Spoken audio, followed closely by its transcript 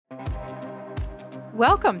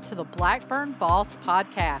Welcome to the Blackburn Boss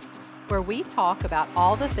Podcast, where we talk about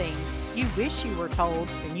all the things you wish you were told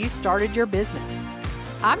when you started your business.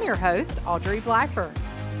 I'm your host, Audrey Blackburn,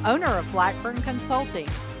 owner of Blackburn Consulting,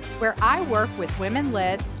 where I work with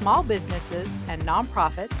women-led small businesses and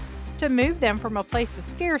nonprofits to move them from a place of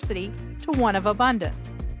scarcity to one of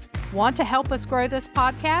abundance. Want to help us grow this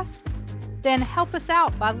podcast? Then help us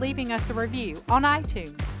out by leaving us a review on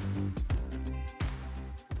iTunes.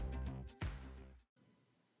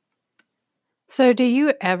 So, do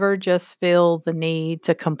you ever just feel the need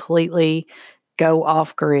to completely go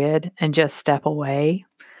off grid and just step away?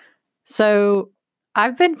 So,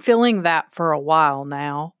 I've been feeling that for a while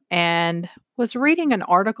now and was reading an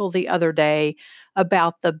article the other day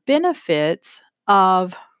about the benefits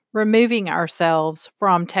of removing ourselves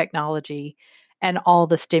from technology and all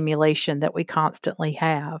the stimulation that we constantly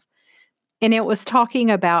have. And it was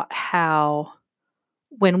talking about how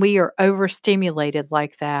when we are overstimulated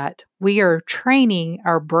like that, we are training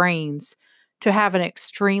our brains to have an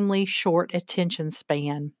extremely short attention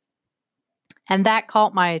span. And that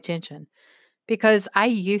caught my attention because I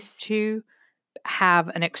used to have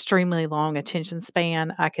an extremely long attention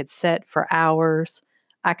span. I could sit for hours,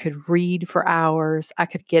 I could read for hours, I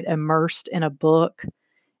could get immersed in a book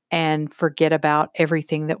and forget about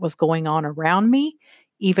everything that was going on around me,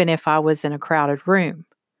 even if I was in a crowded room.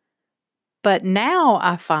 But now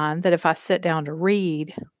I find that if I sit down to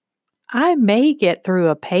read, I may get through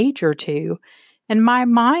a page or two and my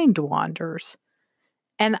mind wanders.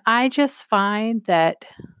 And I just find that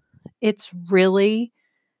it's really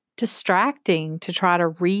distracting to try to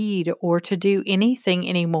read or to do anything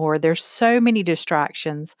anymore. There's so many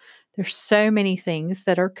distractions. There's so many things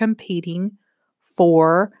that are competing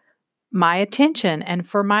for my attention and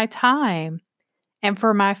for my time and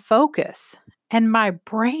for my focus. And my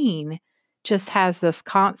brain just has this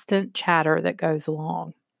constant chatter that goes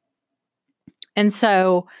along. And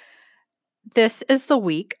so this is the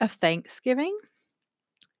week of Thanksgiving,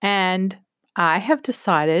 and I have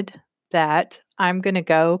decided that I'm going to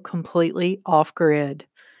go completely off grid.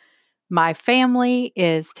 My family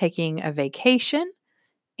is taking a vacation,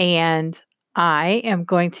 and I am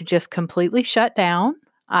going to just completely shut down.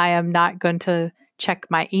 I am not going to check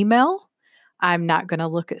my email. I'm not going to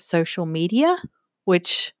look at social media,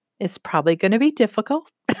 which is probably going to be difficult.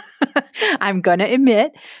 I'm going to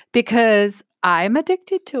admit, because I'm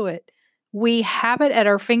addicted to it. We have it at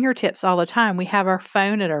our fingertips all the time. We have our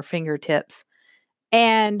phone at our fingertips.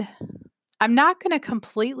 And I'm not going to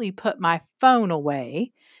completely put my phone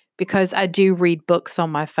away because I do read books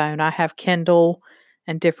on my phone. I have Kindle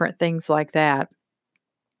and different things like that.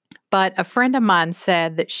 But a friend of mine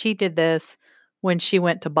said that she did this when she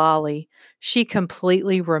went to Bali. She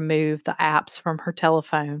completely removed the apps from her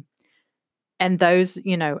telephone. And those,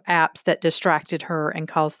 apps that distracted her and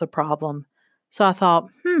caused the problem. So I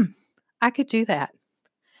thought, I could do that.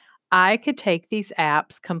 I could take these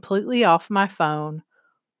apps completely off my phone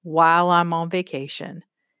while I'm on vacation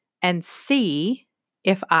and see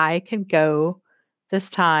if I can go this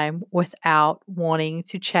time without wanting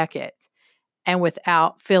to check it and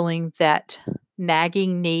without feeling that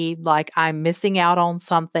nagging need like I'm missing out on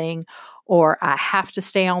something or I have to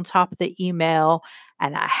stay on top of the email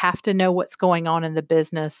and I have to know what's going on in the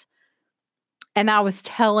business. And I was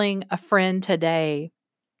telling a friend today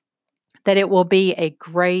that it will be a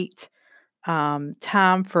great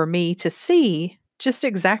time for me to see just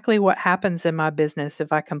exactly what happens in my business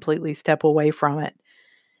if I completely step away from it.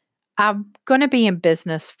 I'm going to be in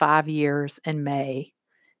business 5 years in May.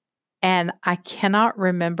 And I cannot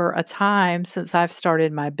remember a time since I've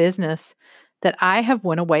started my business that I have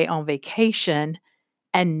went away on vacation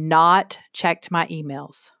and not checked my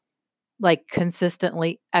emails like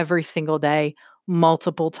consistently every single day,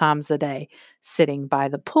 multiple times a day, sitting by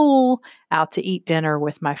the pool, out to eat dinner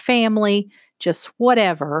with my family, just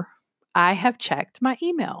whatever. I have checked my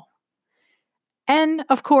email. And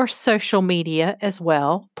of course, social media as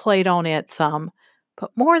well played on it some.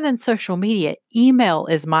 But more than social media, email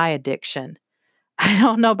is my addiction. I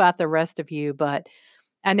don't know about the rest of you, but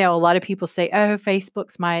I know a lot of people say, oh,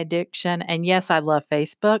 Facebook's my addiction. And yes, I love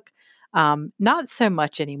Facebook. Not so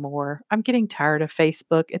much anymore. I'm getting tired of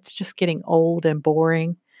Facebook. It's just getting old and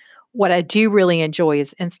boring. What I do really enjoy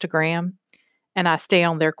is Instagram, and I stay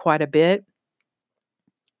on there quite a bit.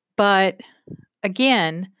 But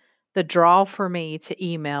again, the draw for me to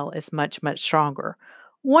email is much, much stronger.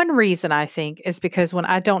 One reason I think is because when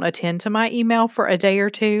I don't attend to my email for a day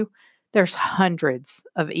or two, there's hundreds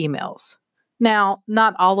of emails. Now,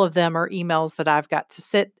 not all of them are emails that I've got to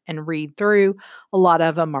sit and read through. A lot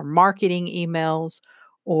of them are marketing emails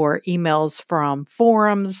or emails from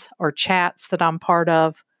forums or chats that I'm part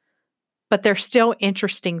of, but they're still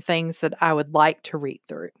interesting things that I would like to read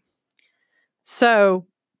through. So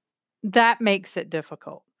that makes it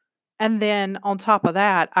difficult. And then on top of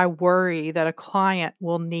that, I worry that a client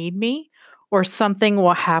will need me or something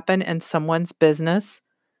will happen in someone's business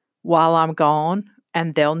while I'm gone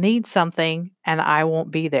and they'll need something and I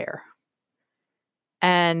won't be there.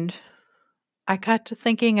 And I got to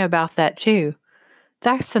thinking about that too.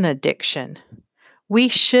 That's an addiction. We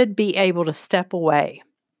should be able to step away.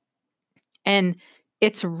 And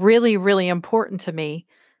it's really, really important to me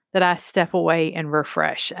that I step away and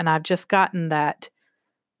refresh. And I've just gotten that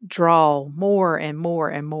draw more and more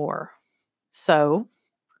and more. So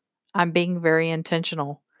I'm being very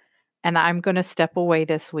intentional and I'm going to step away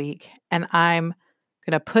this week and I'm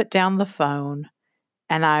going to put down the phone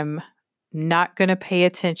and I'm not going to pay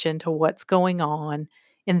attention to what's going on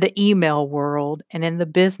in the email world and in the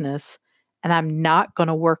business. And I'm not going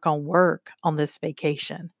to work on this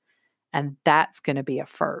vacation. And that's going to be a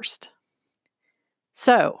first.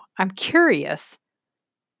 So I'm curious,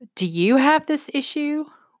 do you have this issue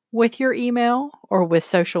with your email or with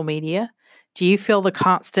social media? Do you feel the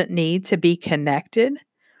constant need to be connected?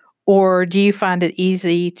 Or do you find it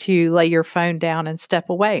easy to lay your phone down and step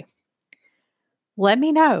away? Let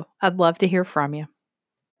me know. I'd love to hear from you.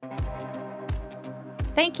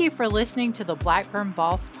 Thank you for listening to the Blackburn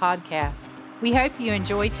Boss Podcast. We hope you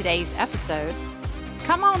enjoyed today's episode.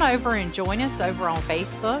 Come on over and join us over on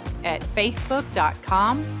Facebook at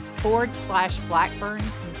facebook.com/Blackburn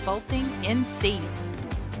Consulting NC.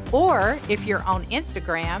 Or if you're on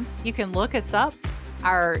Instagram, you can look us up.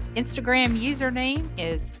 Our Instagram username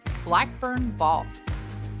is Blackburn Boss.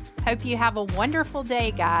 Hope you have a wonderful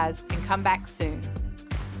day, guys, and come back soon.